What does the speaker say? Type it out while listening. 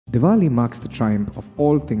Diwali marks the triumph of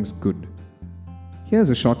all things good. Here's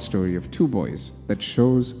a short story of two boys that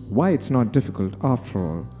shows why it's not difficult after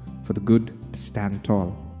all for the good to stand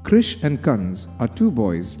tall. Krish and Kans are two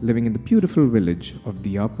boys living in the beautiful village of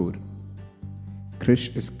Diwali.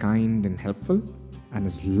 Krish is kind and helpful and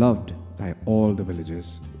is loved by all the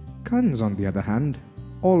villagers. Kans, on the other hand,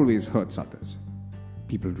 always hurts others.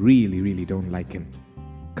 People really don't like him.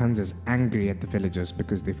 Kans is angry at the villagers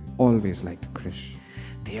because they've always liked Krish.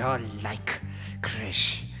 They all like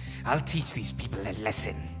Krish. I'll teach these people a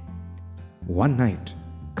lesson. One night,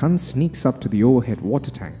 Kans sneaks up to the overhead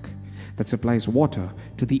water tank that supplies water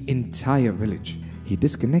to the entire village. He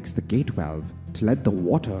disconnects the gate valve to let the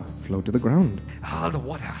water flow to the ground. All the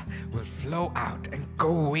water will flow out and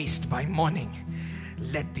go waste by morning.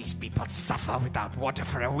 Let these people suffer without water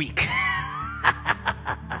for a week.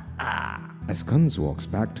 As Kans walks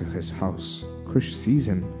back to his house, Krish sees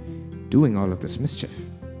him doing all of this mischief.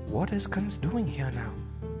 What is Kans doing here now?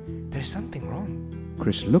 There's something wrong.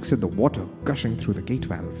 Krish looks at the water gushing through the gate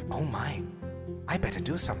valve. Oh my, I better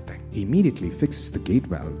do something. He immediately fixes the gate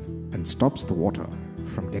valve and stops the water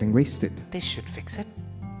from getting wasted. This should fix it.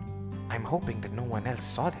 I'm hoping that no one else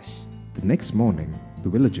saw this. The next morning, the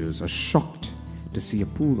villagers are shocked to see a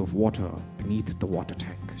pool of water beneath the water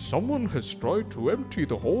tank. Someone has tried to empty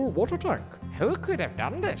the whole water tank. Who could have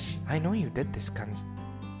done this? I know you did this, Kans,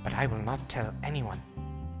 but I will not tell anyone.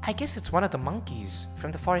 I guess it's one of the monkeys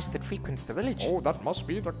from the forest that frequents the village. Oh, that must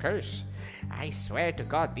be the case. I swear to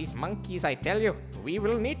God, these monkeys, I tell you, we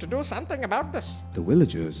will need to do something about this. The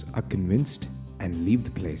villagers are convinced and leave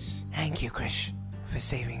the place. Thank you, Krish, for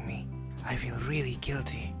saving me. I feel really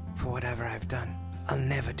guilty for whatever I've done. I'll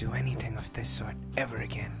never do anything of this sort ever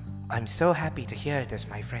again. I'm so happy to hear this,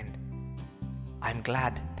 my friend. I'm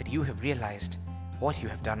glad that you have realized what you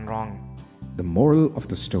have done wrong. The moral of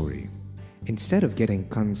the story: instead of getting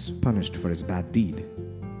Kans punished for his bad deed,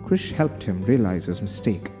 Krish helped him realize his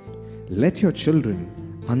mistake. Let your children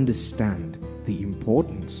understand the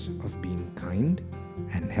importance of being kind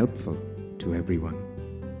and helpful to everyone.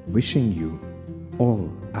 Wishing you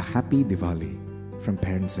all a happy Diwali from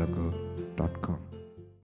ParentCircle.com.